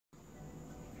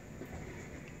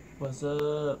What's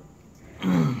up?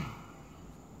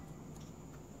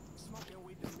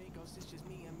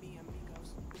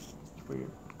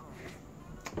 Weird.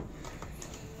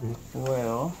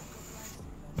 Well,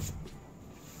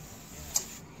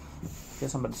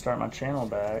 guess I'm about to start my channel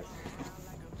back.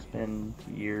 It's been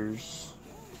years.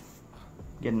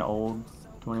 Getting old,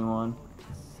 21.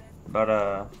 But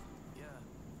I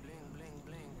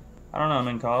don't know, I'm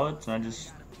in college and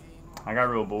I got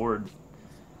real bored.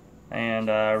 And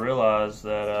I realized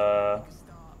that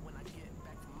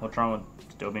what's wrong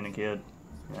with still being a kid,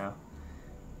 you know?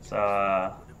 So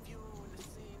I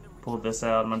pulled this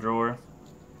out of my drawer.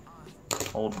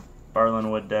 Old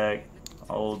Berlin wood deck,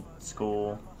 old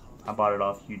school. I bought it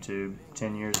off YouTube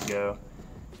 10 years ago.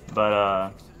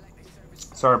 But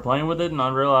started playing with it and I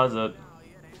realized that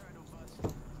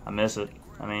I miss it.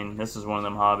 I mean, this is one of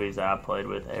them hobbies that I played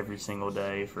with every single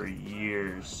day for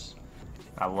years.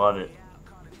 I love it.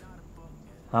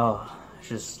 Oh, it's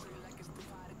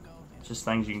just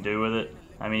things you can do with it.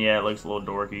 I mean, yeah, it looks a little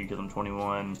dorky because I'm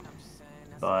 21,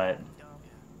 but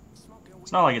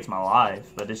it's not like it's my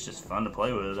life, but it's just fun to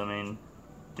play with. I mean,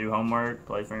 do homework,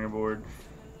 play fingerboard.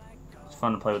 It's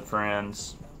fun to play with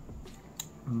friends.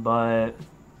 But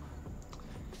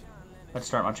let's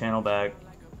start my channel back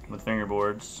with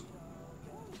fingerboards.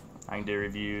 I can do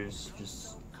reviews,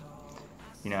 just,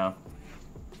 you know,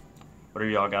 whatever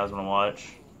y'all guys want to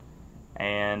watch.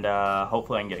 And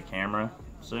hopefully I can get a camera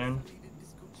soon.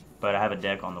 But I have a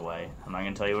deck on the way. I'm not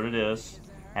going to tell you what it is.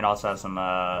 And also have some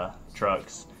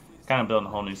trucks. Kind of building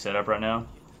a whole new setup right now.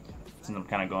 Since I'm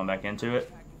kind of going back into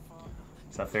it.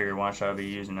 So I figured why should I be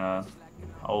using a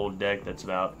old deck that's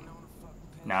about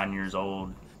 9 years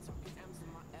old.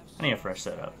 I need a fresh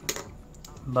setup.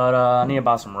 But I need to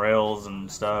buy some rails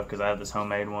and stuff because I have this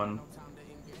homemade one.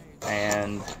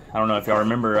 And I don't know if y'all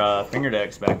remember finger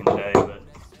decks back in the day, but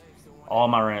all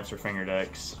my ramps are finger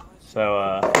decks.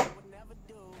 So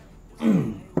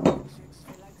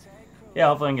yeah,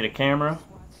 hopefully I can get a camera.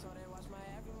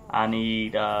 I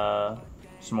need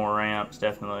some more ramps,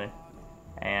 definitely.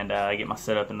 And I get my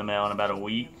setup in the mail in about a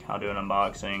week. I'll do an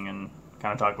unboxing and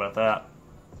kind of talk about that.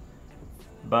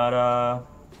 But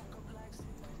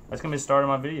that's going to be the start of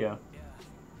my video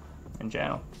and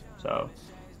channel. So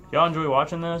if y'all enjoy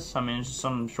watching this, I mean, it's just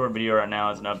some short video right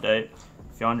now as an update.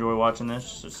 If y'all enjoy watching this,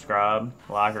 subscribe,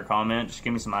 like, or comment. Just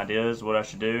give me some ideas what I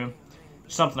should do.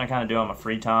 Just something I kind of do on my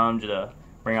free time just to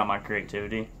bring out my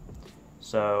creativity.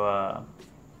 So,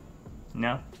 you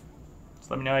know,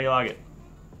 just let me know how you like it.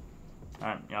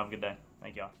 Alright, y'all have a good day.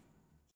 Thank y'all.